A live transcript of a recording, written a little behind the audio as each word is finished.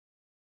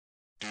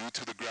Due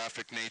to the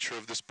graphic nature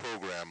of this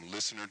program,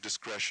 listener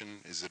discretion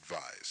is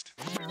advised.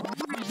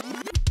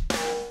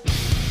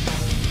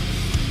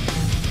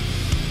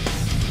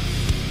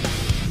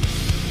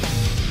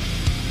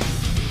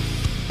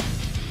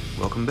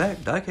 Welcome back,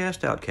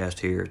 Diecast OutKast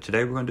here.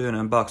 Today we're going to do an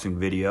unboxing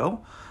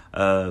video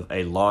of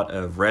a lot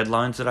of red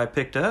lines that I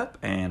picked up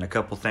and a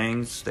couple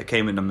things that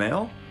came in the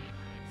mail.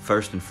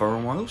 First and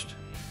foremost,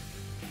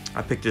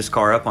 I picked this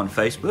car up on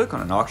Facebook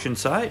on an auction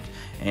site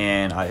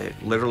and I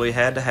literally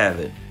had to have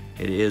it.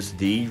 It is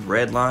the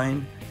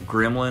Redline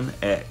Gremlin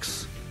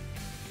X.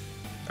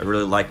 I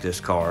really like this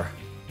car.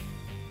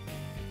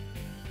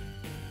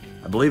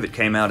 I believe it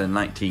came out in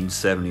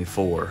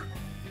 1974.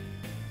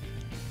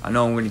 I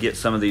know I'm going to get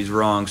some of these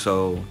wrong,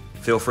 so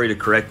feel free to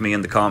correct me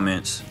in the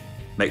comments.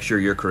 Make sure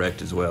you're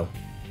correct as well.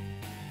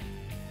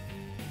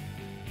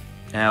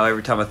 Now,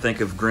 every time I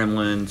think of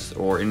Gremlins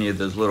or any of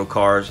those little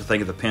cars, I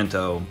think of the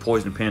Pinto.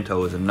 Poison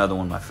Pinto is another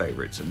one of my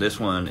favorites, and this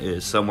one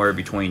is somewhere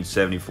between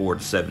 74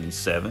 to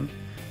 77.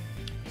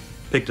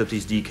 Picked up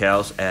these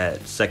decals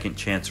at Second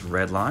Chance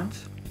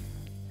Redlines.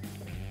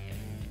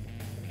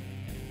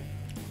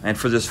 And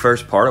for this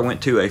first part, I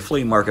went to a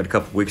flea market a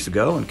couple weeks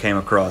ago and came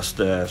across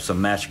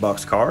some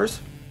Matchbox cars.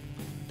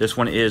 This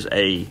one is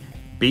a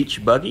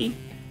beach buggy,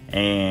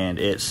 and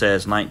it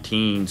says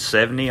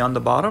 1970 on the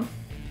bottom,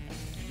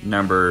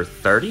 number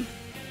 30.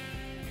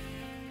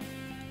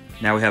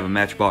 Now we have a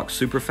Matchbox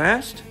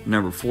Superfast,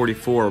 number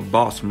 44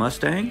 Boss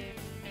Mustang,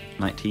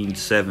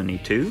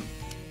 1972.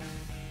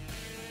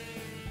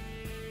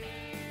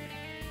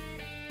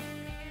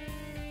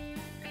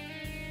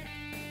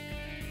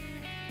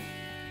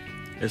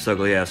 This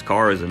ugly ass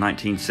car is a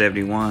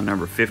 1971,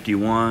 number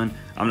 51.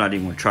 I'm not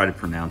even going to try to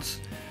pronounce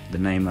the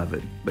name of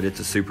it, but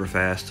it's a super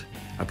fast.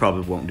 I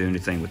probably won't do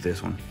anything with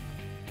this one.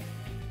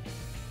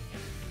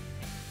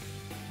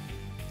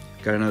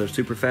 Got another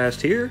super fast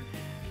here.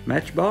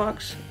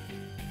 Matchbox,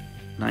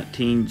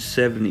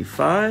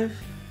 1975,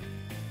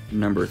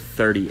 number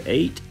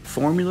 38,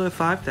 Formula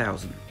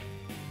 5000.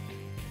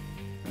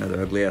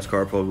 Another ugly ass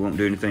car probably won't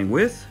do anything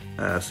with.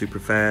 Super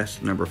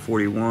fast, number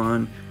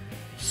 41,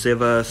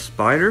 Siva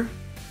Spider.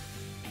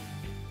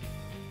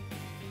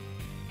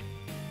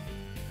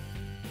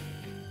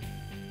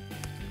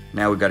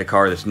 Now we've got a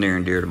car that's near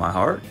and dear to my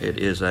heart. It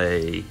is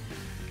a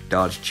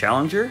Dodge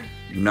Challenger,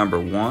 number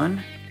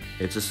 1.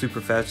 It's a super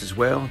fast as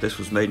well. This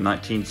was made in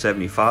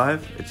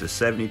 1975. It's a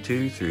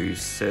 72 through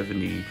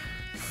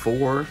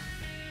 74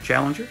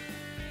 Challenger.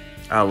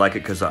 I like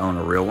it because I own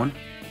a real one.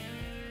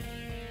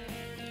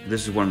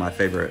 This is one of my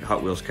favorite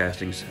Hot Wheels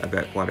castings. I've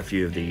got quite a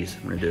few of these.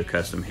 I'm going to do a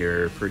custom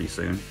here pretty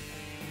soon.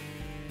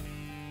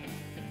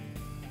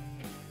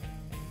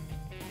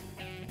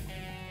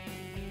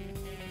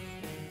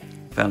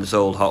 Found this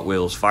old Hot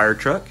Wheels fire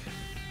truck.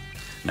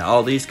 Now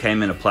all these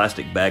came in a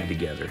plastic bag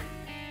together.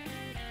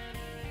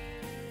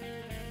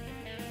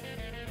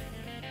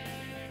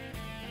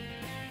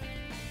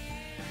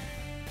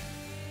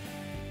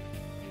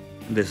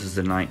 This is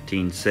the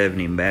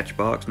 1970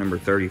 Matchbox number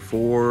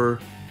 34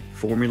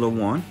 Formula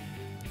 1.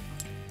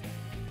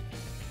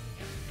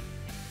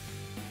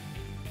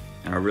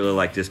 And I really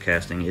like this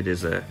casting. It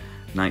is a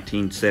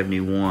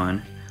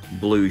 1971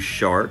 Blue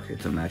Shark.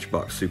 It's a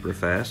Matchbox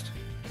Superfast,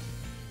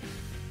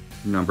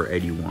 number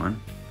 81.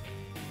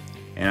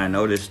 And I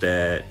noticed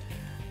that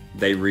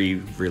they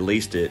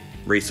re-released it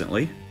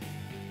recently.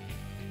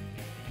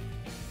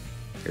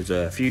 There's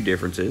a few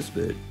differences,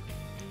 but I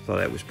thought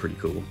that was pretty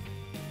cool.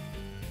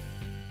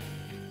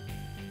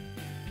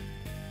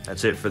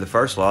 That's it for the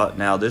first lot.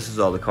 Now this is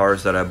all the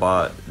cars that I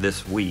bought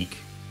this week.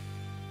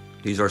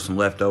 These are some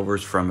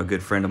leftovers from a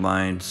good friend of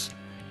mine's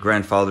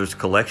grandfather's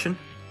collection.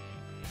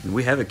 And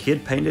we have a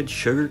kid painted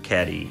Sugar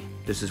Caddy.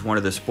 This is one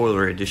of the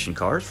spoiler edition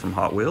cars from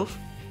Hot Wheels.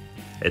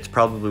 It's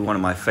probably one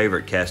of my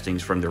favorite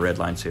castings from the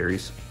Redline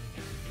series.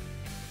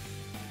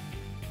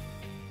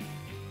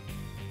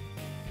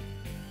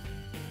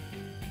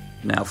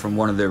 Now from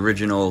one of the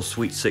original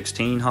Sweet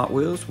 16 Hot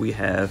Wheels, we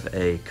have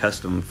a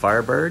custom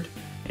Firebird,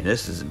 and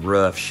this is in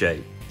rough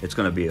shape. It's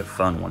going to be a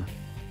fun one.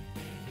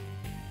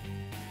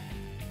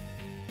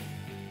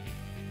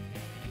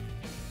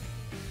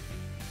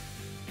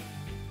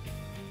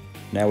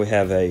 Now we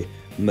have a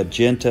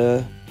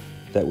magenta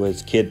that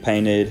was kid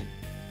painted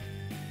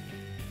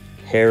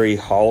Harry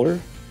Hauler.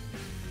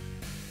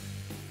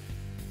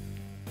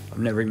 I've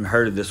never even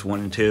heard of this one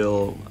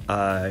until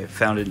I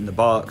found it in the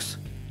box.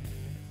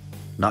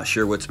 Not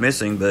sure what's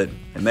missing, but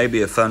it may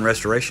be a fun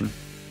restoration.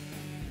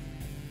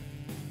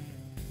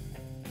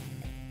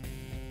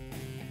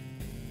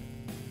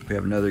 We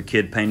have another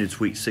kid painted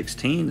Sweet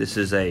 16. This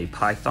is a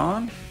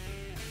Python.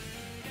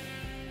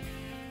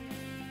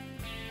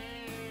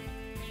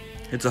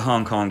 It's a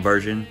Hong Kong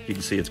version. You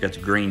can see it's got the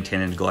green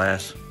tinted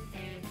glass.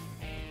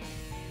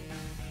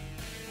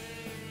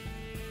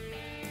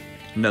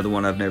 Another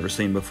one I've never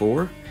seen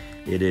before.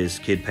 It is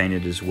kid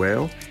painted as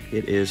well.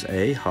 It is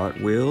a Hot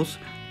Wheels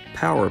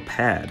Power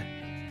Pad.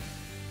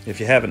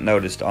 If you haven't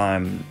noticed,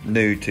 I'm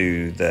new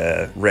to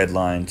the red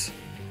lines,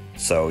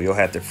 so you'll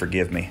have to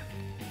forgive me.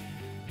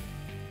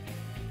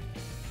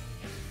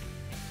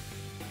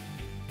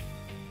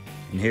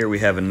 And here we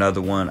have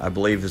another one, I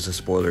believe is a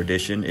spoiler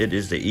edition. It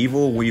is the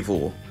Evil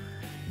Weevil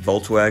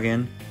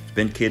Volkswagen. It's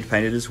been kid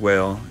painted as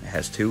well. It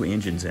has 2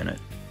 engines in it.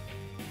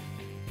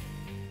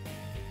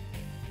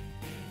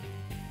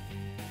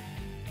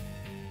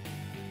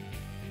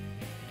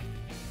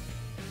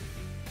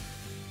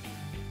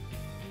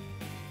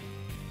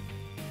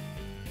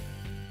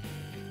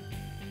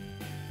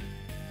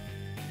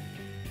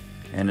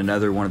 And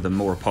another one of the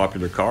more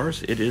popular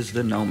cars, it is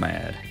the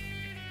Nomad.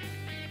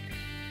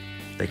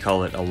 They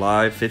call it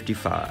Alive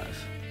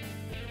 55.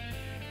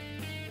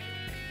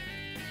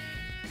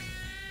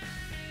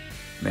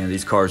 Man,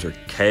 these cars are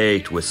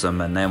caked with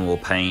some enamel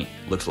paint.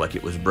 Looks like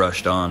it was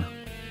brushed on.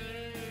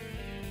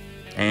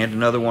 And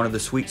another one of the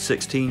Sweet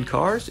 16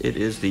 cars, it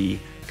is the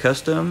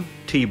Custom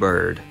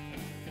T-Bird.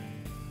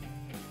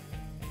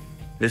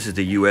 This is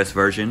the US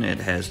version. It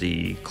has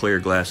the clear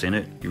glass in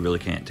it. You really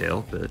can't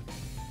tell, but...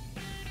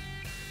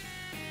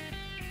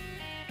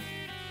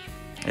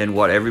 And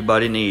what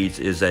everybody needs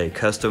is a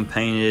custom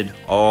painted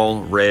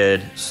all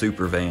red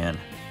super van.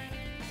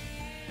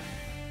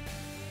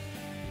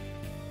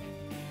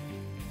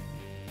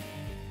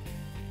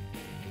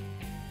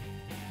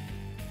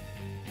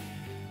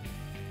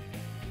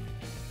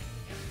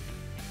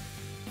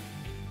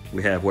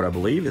 We have what I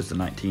believe is the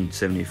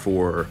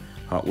 1974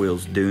 Hot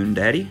Wheels Dune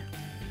Daddy.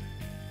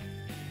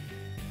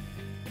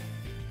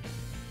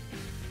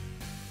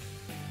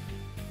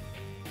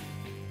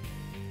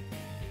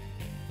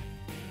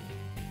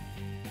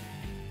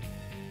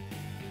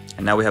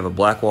 And now we have a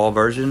black wall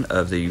version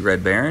of the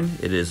Red Baron.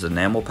 It is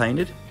enamel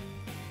painted.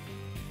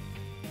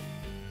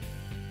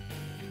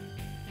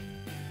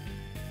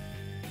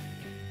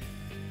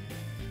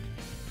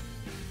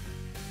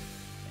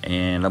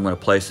 And I'm going to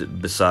place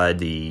it beside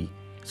the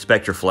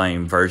Spectre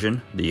Flame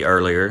version, the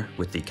earlier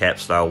with the cap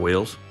style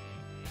wheels.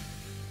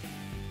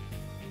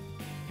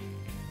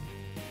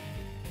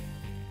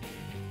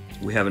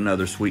 We have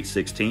another Sweet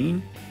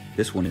 16.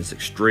 This one is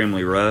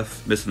extremely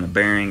rough, missing the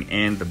bearing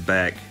and the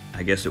back.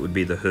 I guess it would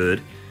be the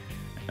hood.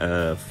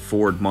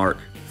 Ford Mark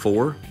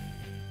IV.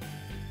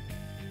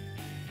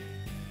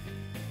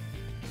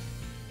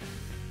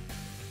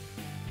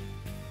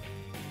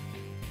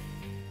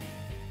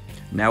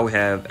 Now we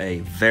have a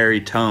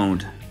very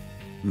toned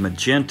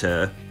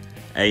magenta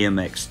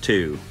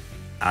AMX2.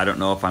 I don't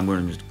know if I'm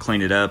going to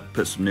clean it up,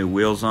 put some new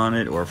wheels on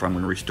it, or if I'm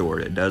going to restore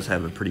it. It does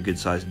have a pretty good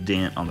sized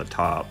dent on the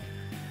top,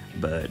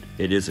 but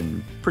it is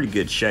in pretty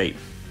good shape.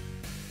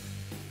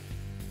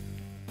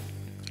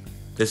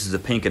 This is a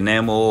pink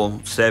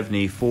enamel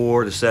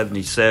 74 to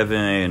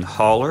 77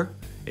 hauler.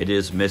 It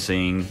is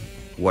missing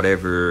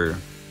whatever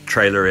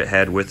trailer it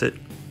had with it.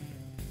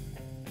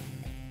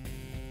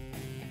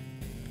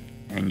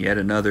 And yet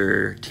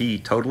another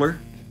T-Totaler.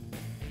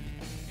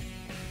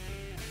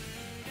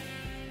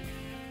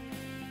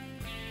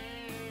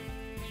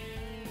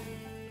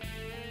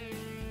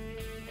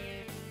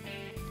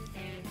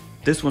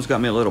 This one's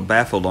got me a little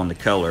baffled on the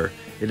color.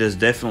 It is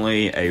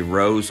definitely a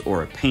rose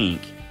or a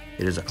pink.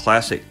 It is a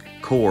classic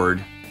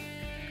cord.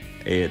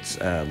 It's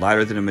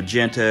lighter than a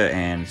magenta,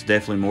 and it's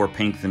definitely more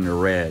pink than the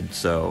red,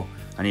 so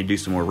I need to do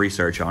some more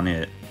research on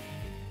it.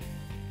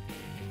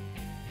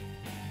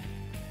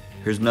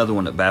 Here's another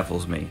one that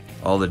baffles me.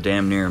 All the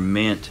damn near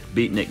mint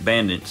beatnik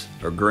bandits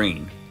are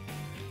green.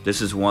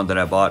 This is one that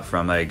I bought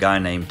from a guy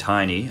named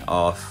Tiny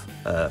off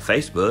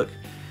Facebook,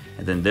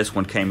 and then this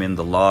one came in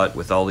the lot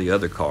with all the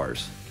other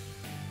cars.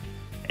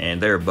 And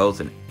they're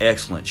both in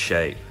excellent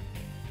shape.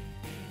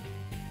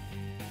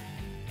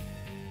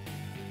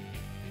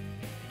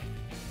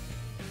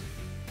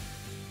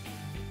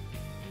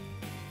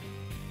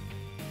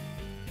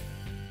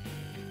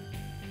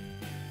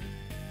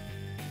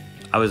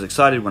 I was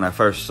excited when I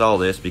first saw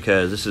this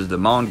because this is the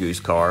Mongoose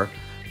car,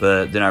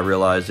 but then I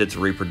realized it's a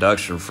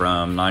reproduction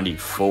from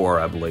 '94,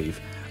 I believe.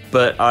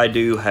 But I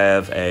do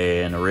have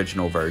an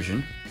original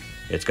version.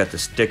 It's got the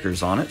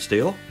stickers on it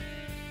still.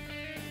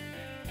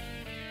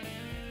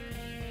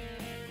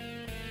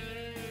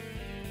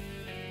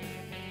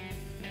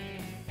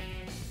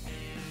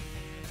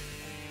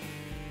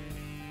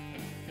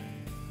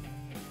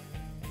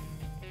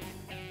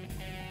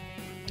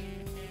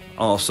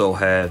 Also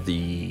have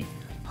the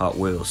Hot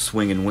Wheels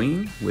Swing and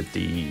Wing with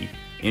the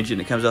engine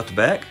that comes out the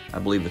back. I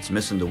believe it's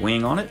missing the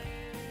wing on it.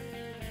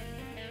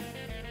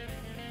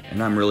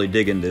 And I'm really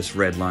digging this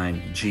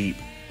Redline Jeep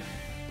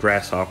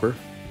Grasshopper.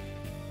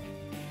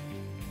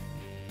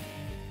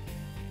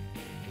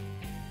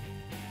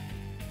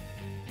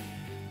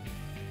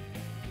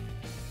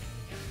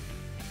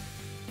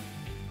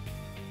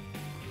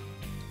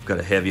 I've got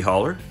a heavy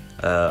hauler.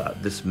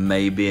 This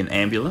may be an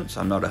ambulance.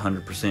 I'm not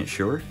 100%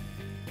 sure.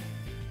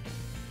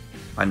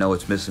 I know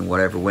it's missing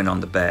whatever went on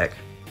the back.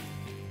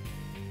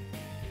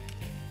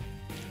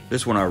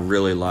 This one I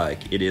really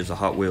like. It is a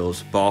Hot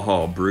Wheels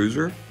Baja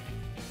Bruiser,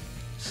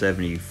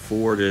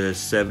 74 to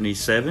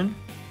 77.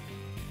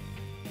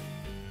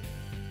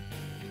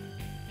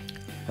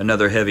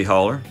 Another heavy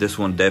hauler. This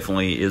one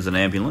definitely is an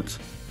ambulance.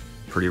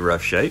 Pretty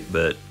rough shape,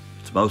 but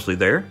it's mostly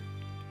there.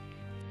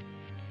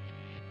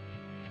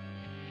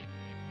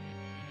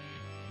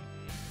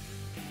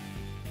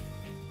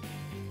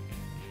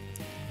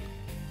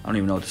 don't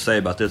even know what to say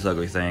about this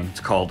ugly thing. It's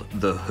called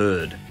the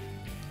Hood.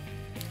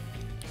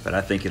 But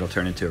I think it'll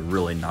turn into a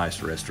really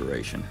nice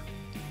restoration.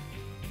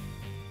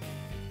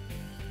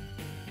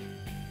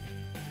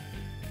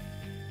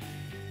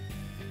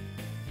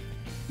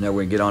 Now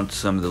we're going to get on to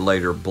some of the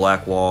later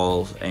black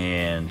walls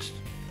and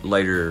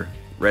later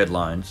red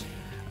lines.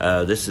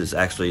 This is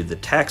actually the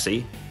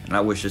Taxi, and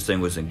I wish this thing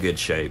was in good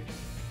shape.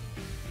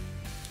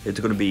 It's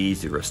going to be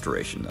easy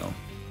restoration though.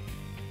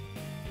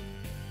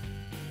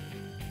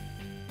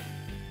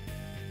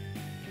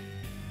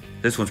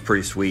 This one's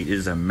pretty sweet. It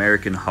is an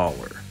American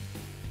Hauler.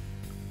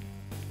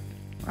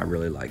 I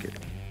really like it.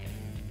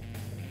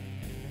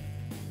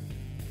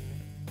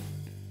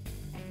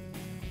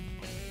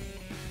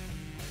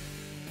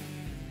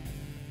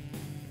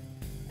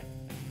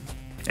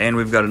 And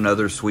we've got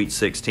another Sweet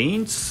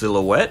 16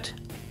 Silhouette.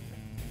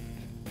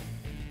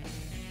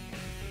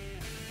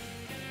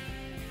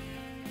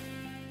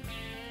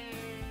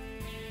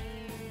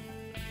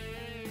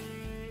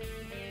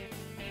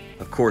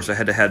 Of course, I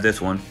had to have this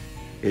one.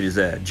 It is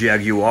a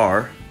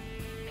Jaguar.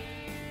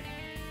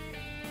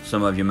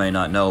 Some of you may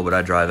not know, but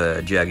I drive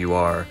a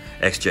Jaguar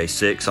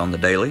XJ6 on the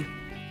daily.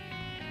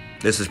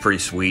 This is pretty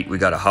sweet. We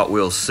got a Hot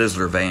Wheels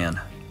Sizzler van.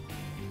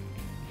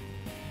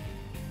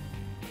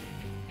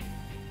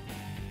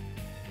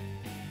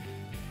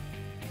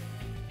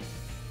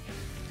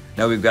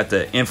 Now we've got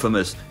the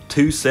infamous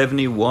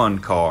 271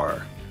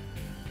 car.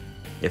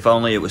 If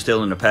only it was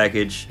still in the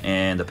package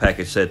and the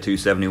package said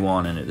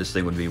 271 in it, this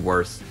thing would be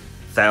worth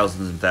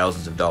thousands and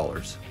thousands of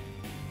dollars.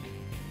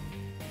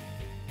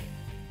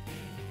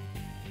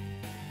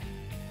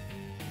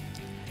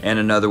 And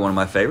another one of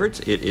my favorites,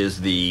 it is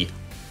the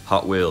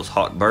Hot Wheels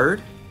Hot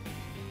Bird.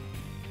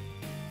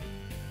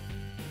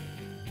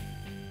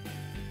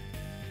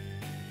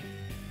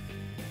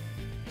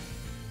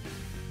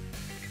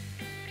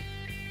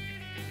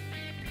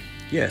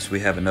 Yes,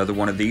 we have another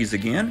one of these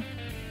again.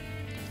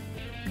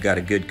 Got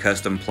a good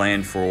custom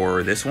plan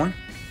for this one.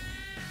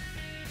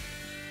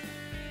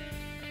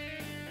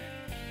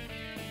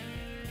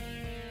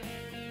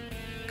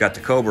 Got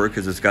the Cobra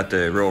because it's got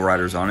the Rail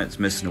Riders on it. It's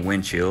missing the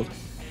windshield.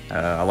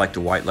 I like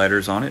the white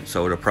letters on it,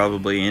 so it'll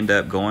probably end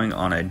up going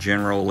on a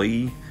General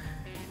Lee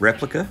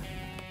replica. Now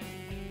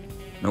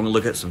we're going to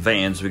look at some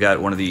vans. We got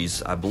one of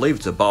these, I believe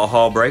it's a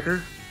Baja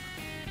Breaker.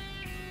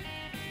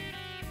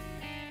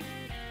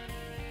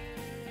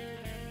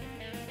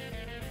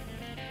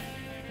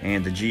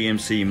 And the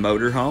GMC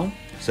Motorhome.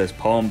 It says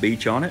Palm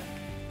Beach on it.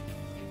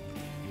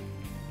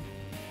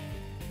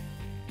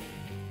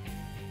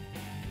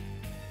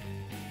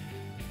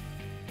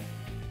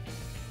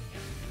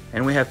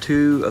 And we have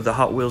two of the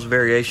Hot Wheels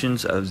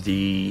variations of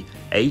the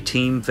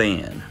A-Team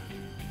van.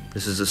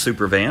 This is a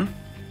super van.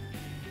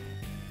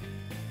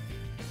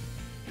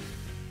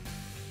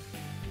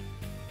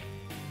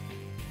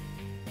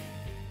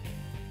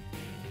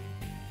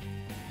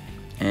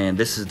 And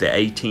this is the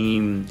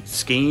A-Team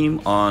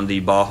scheme on the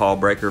Baja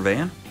Breaker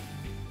van.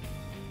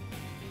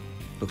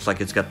 Looks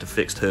like it's got the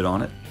fixed hood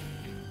on it.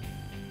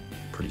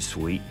 Pretty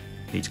sweet.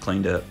 Needs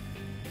cleaned up.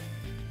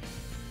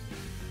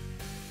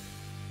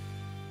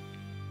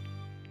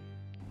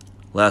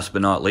 Last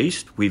but not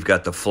least, we've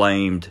got the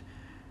flamed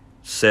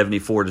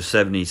 74 to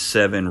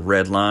 77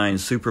 Redline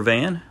super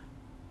van.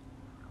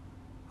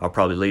 I'll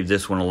probably leave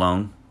this one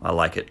alone. I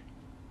like it.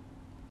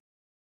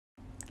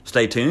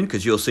 Stay tuned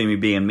because you'll see me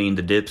being mean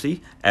to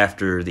Dipsy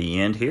after the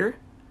end here.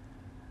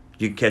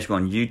 You can catch me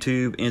on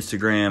YouTube,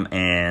 Instagram,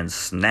 and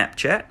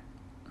Snapchat.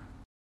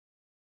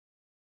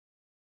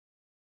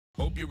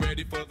 Hope you're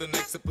ready for the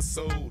next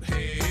episode.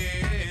 Hey.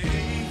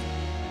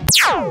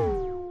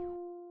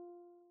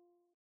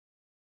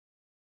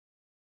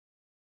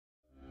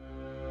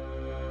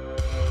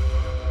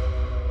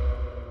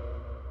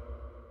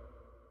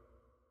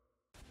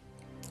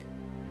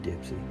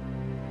 Dipsy,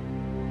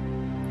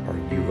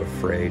 are you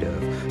afraid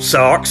of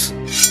socks?